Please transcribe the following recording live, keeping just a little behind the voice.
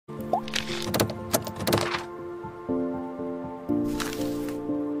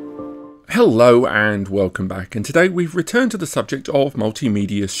Hello and welcome back, and today we've returned to the subject of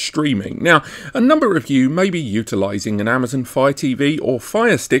multimedia streaming. Now, a number of you may be utilising an Amazon Fire TV or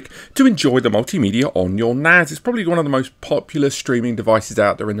Fire Stick to enjoy the multimedia on your NAS. It's probably one of the most popular streaming devices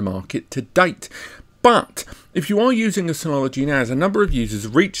out there in the market to date. But if you are using a Synology NAS, a number of users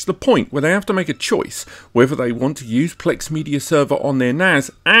reach the point where they have to make a choice whether they want to use Plex Media Server on their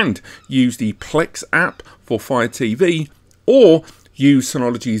NAS and use the Plex app for Fire TV, or use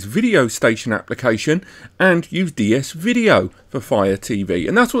Synology's Video Station application and use DS Video for Fire TV.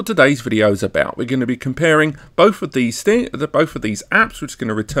 And that's what today's video is about. We're going to be comparing both of these apps, which is going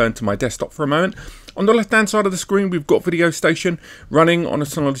to return to my desktop for a moment. On the left hand side of the screen, we've got Video Station running on a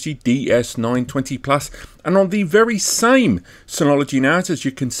Synology DS920 Plus, and on the very same Synology NAS, as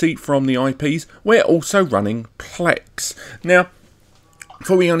you can see from the IPs, we're also running Plex. Now,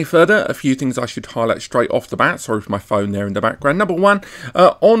 before we go any further, a few things I should highlight straight off the bat. Sorry for my phone there in the background. Number one,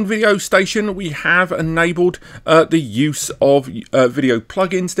 on Video Station, we have enabled the use of video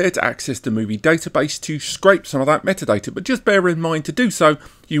plugins there to access the movie database to scrape some of that metadata. But just bear in mind, to do so,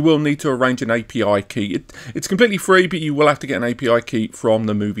 you will need to arrange an API key. It's completely free, but you will have to get an API key from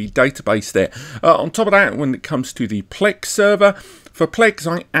the movie database there. On top of that, when it comes to the Plex server, for Plex,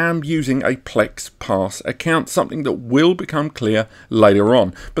 I am using a Plex Pass account, something that will become clear later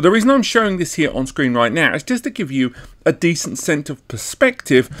on. But the reason I'm showing this here on screen right now is just to give you a decent sense of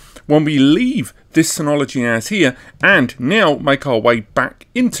perspective when we leave this Synology NAS here and now make our way back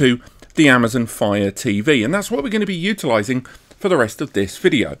into the Amazon Fire TV. And that's what we're going to be utilising for the rest of this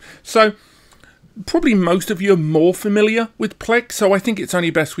video. So, probably most of you are more familiar with Plex, so I think it's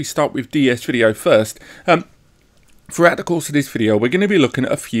only best we start with DS Video first. Throughout the course of this video, we're going to be looking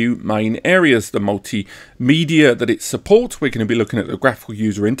at a few main areas. The multimedia that it supports, we're going to be looking at the graphical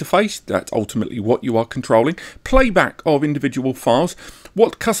user interface, that's ultimately what you are controlling, playback of individual files,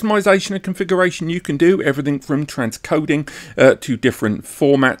 what customization and configuration you can do, everything from transcoding to different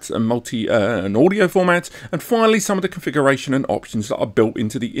formats and audio formats, and finally some of the configuration and options that are built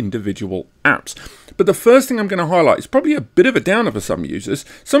into the individual apps. But the first thing I'm going to highlight is probably a bit of a downer for some users.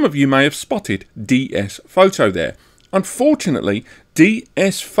 Some of you may have spotted DS Photo there. Unfortunately,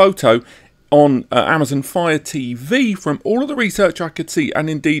 DS Photo on Amazon Fire TV, from all of the research I could see, and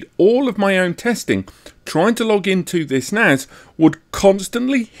indeed all of my own testing, trying to log into this NAS would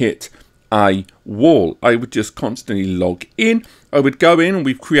constantly hit a wall. I would just constantly log in. I would go in, and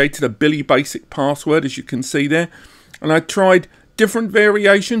we've created a Billy Basic password, as you can see there. And I tried different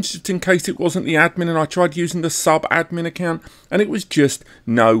variations just in case it wasn't the admin, and I tried using the sub-admin account, and it was just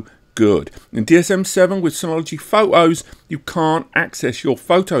no good. In DSM7 with Synology Photos, you can't access your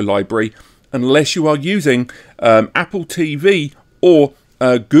photo library unless you are using Apple TV or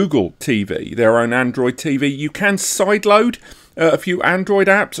Google TV, their own Android TV. You can sideload a few Android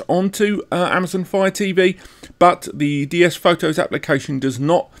apps onto Amazon Fire TV, but the DS Photos application does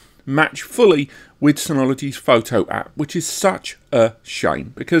not match fully with Synology's Photo app, which is such a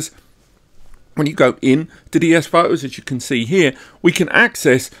shame, because when you go in to DS Photos, as you can see here, we can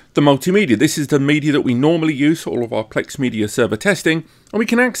access the multimedia. This is the media that we normally use for all of our Plex Media Server testing, and we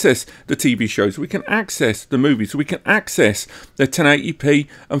can access the TV shows, we can access the movies, we can access the 1080p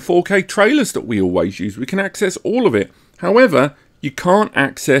and 4K trailers that we always use. We can access all of it. However, you can't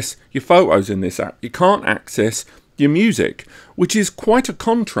access your photos in this app. You can't access your music, which is quite a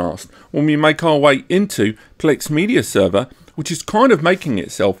contrast when we make our way into Plex Media Server, which is kind of making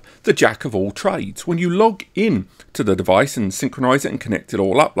itself the jack of all trades. When you log in to the device and synchronize it and connect it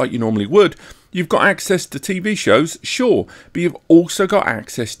all up like you normally would, you've got access to TV shows, sure, but you've also got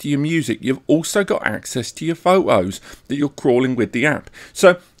access to your music. You've also got access to your photos that you're crawling with the app.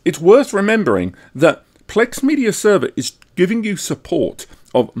 So it's worth remembering that Plex Media Server is giving you support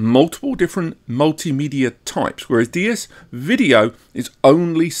of multiple different multimedia types, whereas DS Video is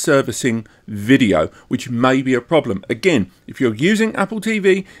only servicing video, which may be a problem. Again, if you're using Apple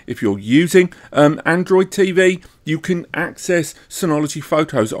TV, if you're using Android TV, you can access Synology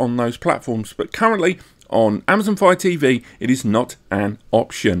Photos on those platforms, but currently on Amazon Fire TV, it is not an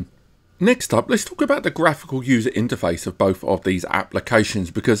option. Next up, let's talk about the graphical user interface of both of these applications,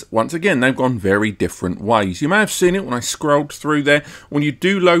 because once again, they've gone very different ways. You may have seen it when I scrolled through there. When you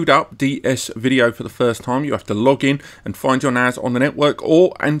do load up DS Video for the first time, you have to log in and find your NAS on the network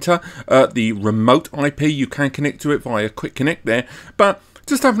or enter the remote IP. You can connect to it via Quick Connect there, but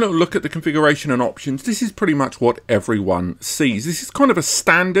just having a look at the configuration and options, this is pretty much what everyone sees. This is kind of a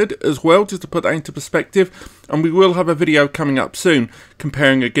standard as well, just to put that into perspective. And we will have a video coming up soon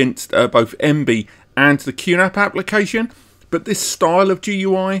comparing against both MB and the QNAP application. But this style of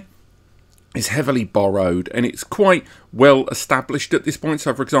GUI is heavily borrowed, and it's quite well established at this point.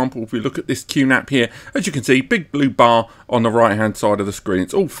 So for example, if we look at this QNAP here, as you can see, big blue bar on the right hand side of the screen,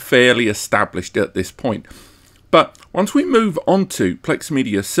 it's all fairly established at this point. But once we move on to Plex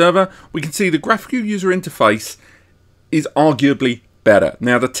Media Server, we can see the graphical user interface is arguably better.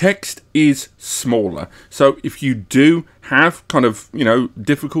 Now the text is smaller, so if you do have kind of, you know,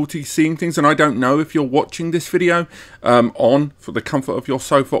 difficulty seeing things, and I don't know if you're watching this video on for the comfort of your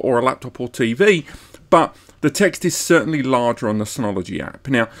sofa or a laptop or TV, but the text is certainly larger on the Synology app.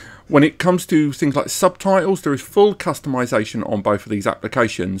 Now when it comes to things like subtitles, there is full customization on both of these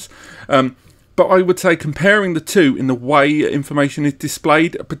applications. But I would say comparing the two in the way information is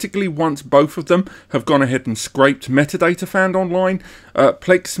displayed, particularly once both of them have gone ahead and scraped metadata found online,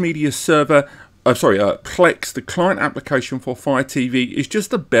 Plex Media Server, Plex, the client application for FireTV, is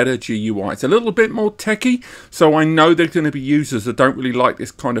just a better GUI. It's a little bit more techy, so I know there are going to be users that don't really like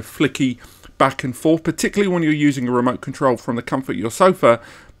this kind of flicky back and forth, particularly when you're using a remote control from the comfort of your sofa.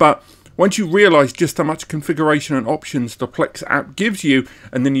 But once you realise just how much configuration and options the Plex app gives you,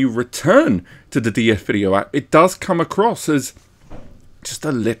 and then you return to the DF Video app, it does come across as just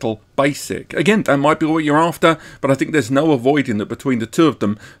a little basic. Again, that might be what you're after, but I think there's no avoiding that between the two of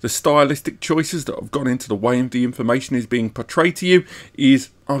them, the stylistic choices that have gone into the way the information is being portrayed to you is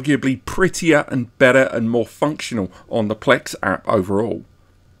arguably prettier and better and more functional on the Plex app overall.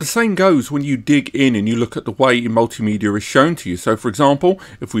 The same goes when you dig in and you look at the way multimedia is shown to you. So for example,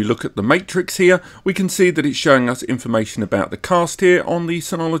 if we look at the matrix here, we can see that it's showing us information about the cast here on the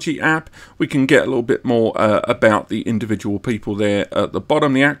Synology app. We can get a little bit more about the individual people there at the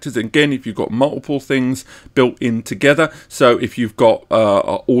bottom, the actors. Again, if you've got multiple things built in together, so if you've got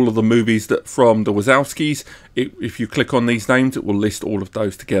all of the movies that from the Wazowskis, if you click on these names, it will list all of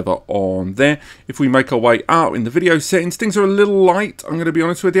those together on there. If we make our way out in the video settings, things are a little light, I'm going to be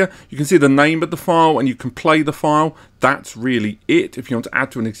honest with you. You can see the name of the file and you can play the file. That's really it. If you want to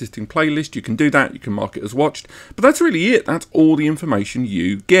add to an existing playlist, you can do that. You can mark it as watched. But that's really it. That's all the information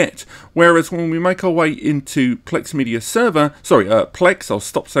you get. Whereas when we make our way into Plex Media Server, Plex, I'll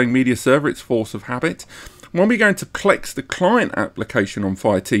stop saying Media Server, it's force of habit. When we go into Plex, the client application on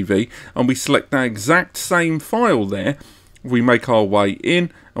FireTV, and we select that exact same file there, we make our way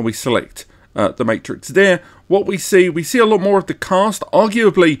in and we select the matrix there. What we see a lot more of the cast.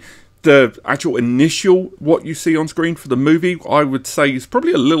 Arguably, the actual initial what you see on screen for the movie, I would say, is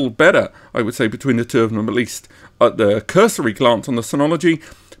probably a little better, I would say, between the two of them, at least at the cursory glance on the Synology.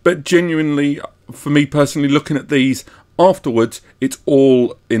 But genuinely, for me personally, looking at these afterwards, it's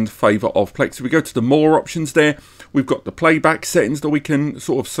all in favour of Plex. If we go to the more options there, we've got the playback settings that we can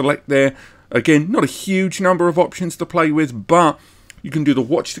sort of select there. Again, not a huge number of options to play with, but you can do the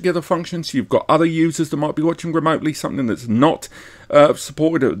watch together function, so you've got other users that might be watching remotely, something that's not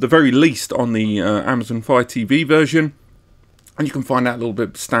supported at the very least on the Amazon Fire TV version. And you can find out a little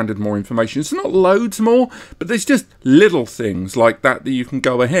bit standard more information. It's not loads more, but there's just little things like that that you can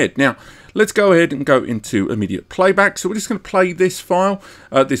go ahead. Now, let's go ahead and go into immediate playback. So we're just going to play this file.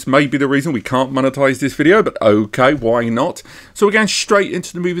 This may be the reason we can't monetize this video, but okay, why not? So we're going straight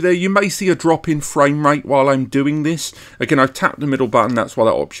into the movie there. You may see a drop in frame rate while I'm doing this. Again, I've tapped the middle button. That's why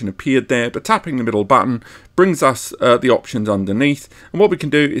that option appeared there. But tapping the middle button brings us the options underneath. And what we can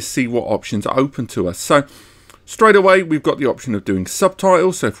do is see what options are open to us. So straight away, we've got the option of doing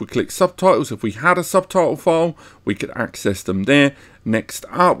subtitles. So if we click subtitles, if we had a subtitle file, we could access them there. Next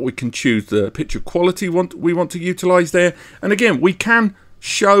up, we can choose the picture quality we want to utilize there. And again, we can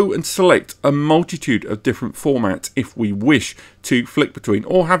show and select a multitude of different formats if we wish to flick between,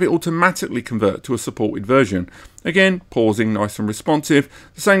 or have it automatically convert to a supported version. Again, pausing, nice and responsive.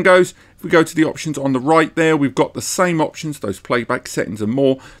 The same goes if we go to the options on the right there. We've got the same options, those playback settings and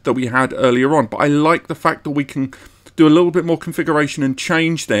more that we had earlier on. But I like the fact that we can do a little bit more configuration and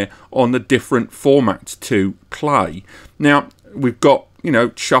change there on the different formats to play. Now, we've got, you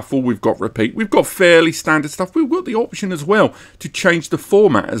know, shuffle, we've got repeat, we've got fairly standard stuff. We've got the option as well to change the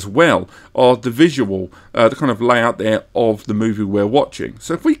format as well, or the visual, the kind of layout there of the movie we're watching.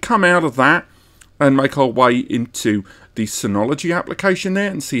 So if we come out of that and make our way into the Synology application there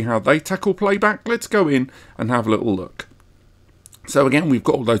and see how they tackle playback, let's go in and have a little look. So again, we've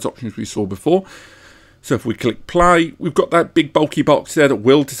got all those options we saw before. So if we click play, we've got that big bulky box there that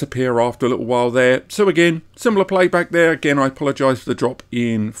will disappear after a little while there. So again, similar playback there. Again, I apologise for the drop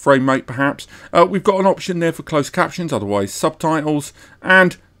in frame rate perhaps. We've got an option there for closed captions, otherwise subtitles.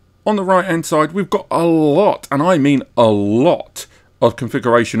 And on the right hand side, we've got a lot, and I mean a lot, of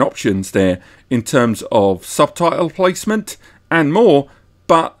configuration options there in terms of subtitle placement and more.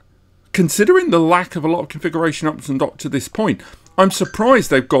 But considering the lack of a lot of configuration options up to this point, I'm surprised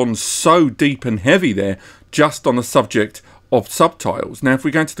they've gone so deep and heavy there just on the subject of subtitles. Now, if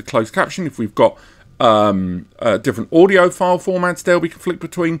we go into the closed caption, if we've got different audio file formats there we can flick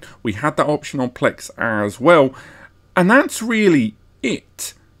between, we had that option on Plex as well. And that's really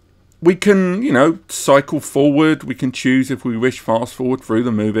it. We can, you know, cycle forward. We can choose if we wish fast forward through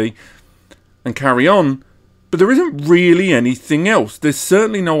the movie and carry on. But there isn't really anything else. There's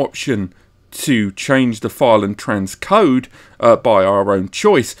certainly no option to change the file and transcode by our own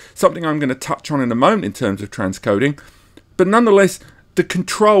choice. Something I'm going to touch on in a moment in terms of transcoding. But nonetheless, the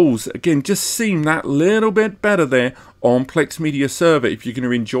controls, again, just seem that little bit better there on Plex Media Server if you're going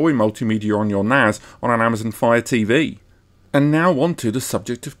to enjoy multimedia on your NAS on an Amazon Fire TV. And now on to the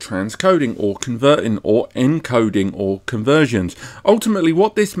subject of transcoding or converting or encoding or conversions. Ultimately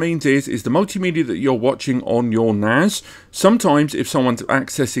what this means is the multimedia that you're watching on your NAS, sometimes if someone's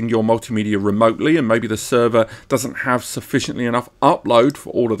accessing your multimedia remotely and maybe the server doesn't have sufficiently enough upload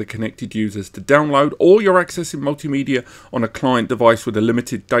for all of the connected users to download, or you're accessing multimedia on a client device with a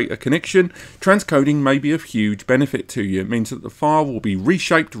limited data connection, transcoding may be of huge benefit to you. It means that the file will be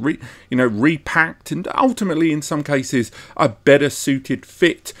reshaped, repacked, and ultimately in some cases a better suited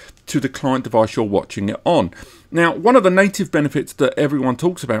fit to the client device you're watching it on. Now, one of the native benefits that everyone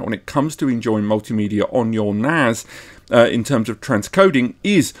talks about when it comes to enjoying multimedia on your NAS in terms of transcoding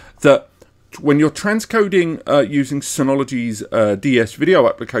is that when you're transcoding using Synology's DS video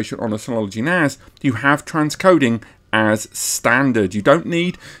application on a Synology NAS, you have transcoding as standard. You don't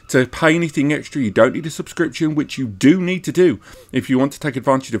need to pay anything extra. You don't need a subscription, which you do need to do if you want to take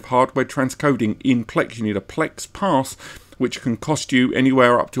advantage of hardware transcoding in Plex. You need a Plex pass, which can cost you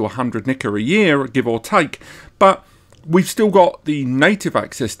anywhere up to 100 nicker a year, give or take. But we've still got the native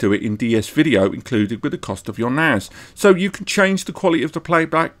access to it in DS video included with the cost of your NAS. So you can change the quality of the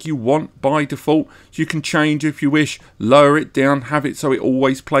playback you want by default. You can change if you wish, lower it down, have it so it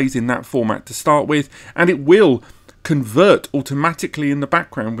always plays in that format to start with, and it will convert automatically in the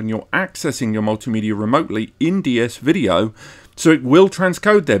background when you're accessing your multimedia remotely in DS video. So it will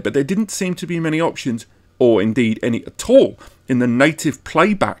transcode there, but there didn't seem to be many options, or indeed any at all, in the native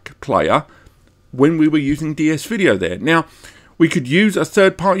playback player when we were using DS video there. Now, we could use a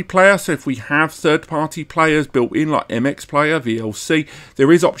third-party player, so if we have third-party players built in like MX Player, VLC,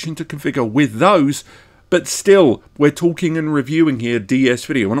 there is option to configure with those, but still, we're talking and reviewing here DS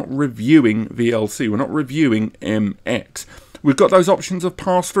video. We're not reviewing VLC, we're not reviewing MX. We've got those options of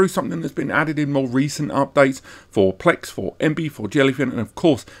pass-through, something that's been added in more recent updates for Plex, for MB, for Jellyfin, and of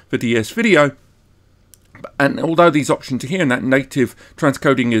course for DS video. And although these options are here and that native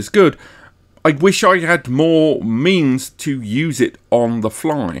transcoding is good, I wish I had more means to use it on the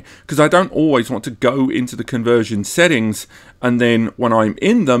fly, because I don't always want to go into the conversion settings and then when I'm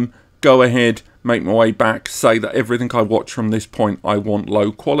in them, go ahead, make my way back, say that everything I watch from this point I want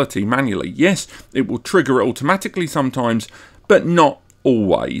low quality manually. Yes, it will trigger it automatically sometimes, but not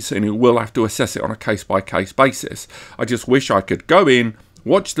always, and it will have to assess it on a case-by-case basis. I just wish I could go in,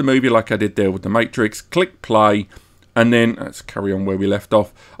 watch the movie like I did there with The Matrix, click play, and then let's carry on where we left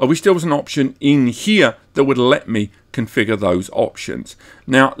off. I wish there was an option in here that would let me configure those options.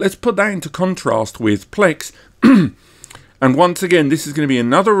 Now, let's put that into contrast with Plex. And once again, this is going to be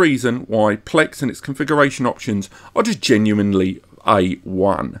another reason why Plex and its configuration options are just genuinely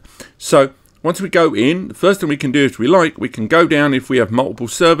A1. So once we go in, the first thing we can do if we like, we can go down if we have multiple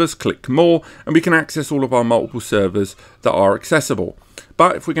servers, click more, and we can access all of our multiple servers that are accessible.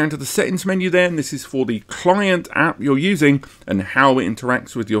 But if we go into the settings menu there, and this is for the client app you're using and how it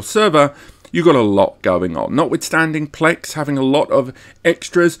interacts with your server, you've got a lot going on. Notwithstanding Plex having a lot of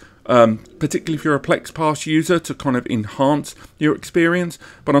extras, particularly if you're a Plex Pass user, to kind of enhance your experience.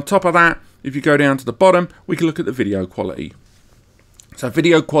 But on top of that, if you go down to the bottom, we can look at the video quality. So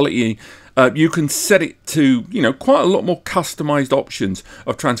video quality, you can set it to, quite a lot more customized options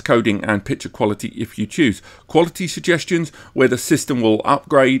of transcoding and picture quality if you choose. Quality suggestions, where the system will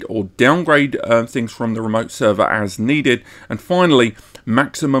upgrade or downgrade things from the remote server as needed. And finally,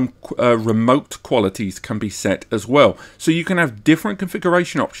 maximum remote qualities can be set as well. So you can have different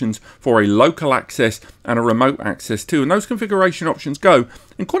configuration options for a local access and a remote access too. And those configuration options go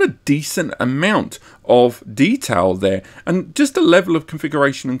in quite a decent amount of detail there. And just the level of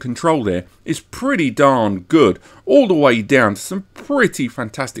configuration and control there is pretty darn good, all the way down to some pretty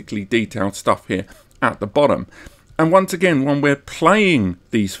fantastically detailed stuff here at the bottom. And once again, when we're playing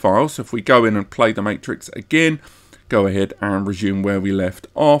these files, so if we go in and play The Matrix again, go ahead and resume where we left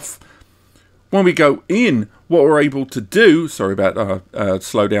off. When we go in, what we're able to do, sorry about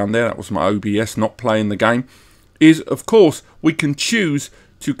slow down there, that was my OBS not playing the game, is of course we can choose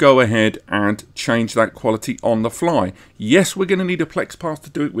to go ahead and change that quality on the fly. Yes, we're going to need a Plex pass to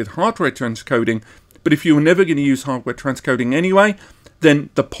do it with hardware transcoding, but if you're never going to use hardware transcoding anyway, then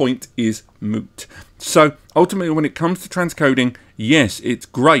the point is moot. So ultimately, when it comes to transcoding, yes, it's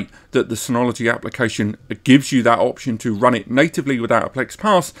great that the Synology application gives you that option to run it natively without a Plex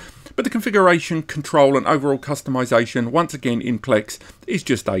pass, but the configuration, control and overall customization, once again in Plex, is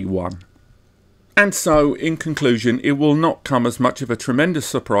just A1. And so, in conclusion, it will not come as much of a tremendous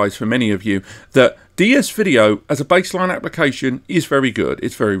surprise for many of you that DS Video as a baseline application is very good.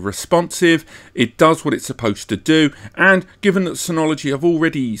 It's very responsive, it does what it's supposed to do, and given that Synology have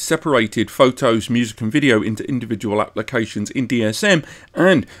already separated photos, music and video into individual applications in DSM,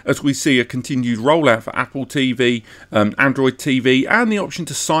 and as we see a continued rollout for Apple TV, Android TV, and the option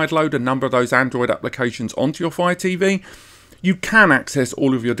to sideload a number of those Android applications onto your Fire TV, you can access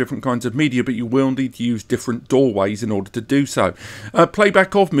all of your different kinds of media, but you will need to use different doorways in order to do so.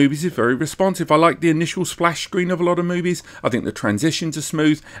 Playback of movies is very responsive. I like the initial splash screen of a lot of movies. I think the transitions are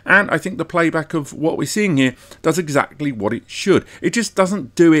smooth, and I think the playback of what we're seeing here does exactly what it should. It just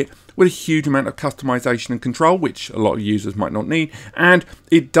doesn't do it with a huge amount of customization and control, which a lot of users might not need, and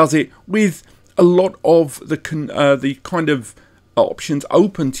it does it with a lot of the kind of options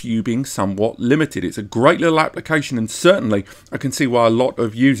open to you being somewhat limited. It's a great little application, and certainly I can see why a lot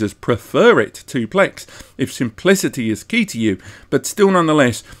of users prefer it to Plex if simplicity is key to you. But still,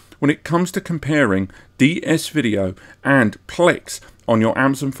 nonetheless, when it comes to comparing DS Video and Plex on your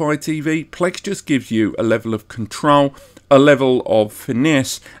Amazon Fire TV, Plex just gives you a level of control, a level of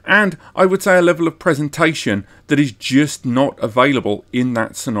finesse, and I would say a level of presentation that is just not available in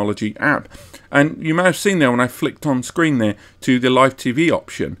that Synology app. And you may have seen there when I flicked on screen there to the live TV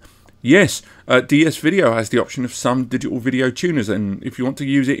option. Yes, DS Video has the option of some digital video tuners, and if you want to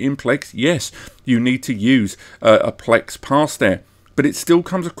use it in Plex, yes, you need to use a Plex pass there. But it still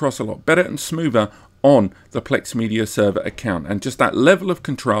comes across a lot better and smoother on the Plex Media Server account. And just that level of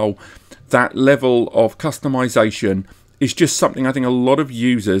control, that level of customization is just something I think a lot of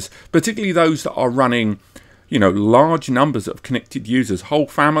users, particularly those that are running, you know, large numbers of connected users, whole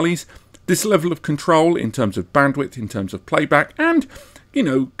families, this level of control in terms of bandwidth, in terms of playback, and, you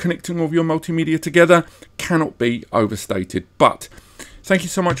know, connecting all of your multimedia together cannot be overstated. But thank you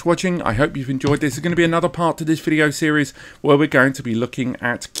so much for watching. I hope you've enjoyed this. There's going to be another part to this video series where we're going to be looking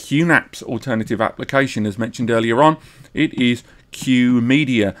at QNAP's alternative application. As mentioned earlier on, it is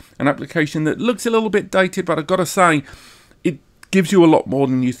QuMagie, an application that looks a little bit dated, but I've got to say, it gives you a lot more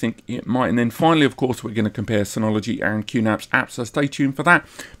than you think it might. And then finally, of course, we're going to compare Synology and QNAP's apps, so stay tuned for that.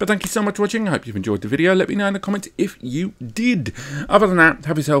 But thank you so much for watching. I hope you've enjoyed the video. Let me know in the comments if you did. Other than that,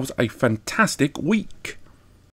 have yourselves a fantastic week.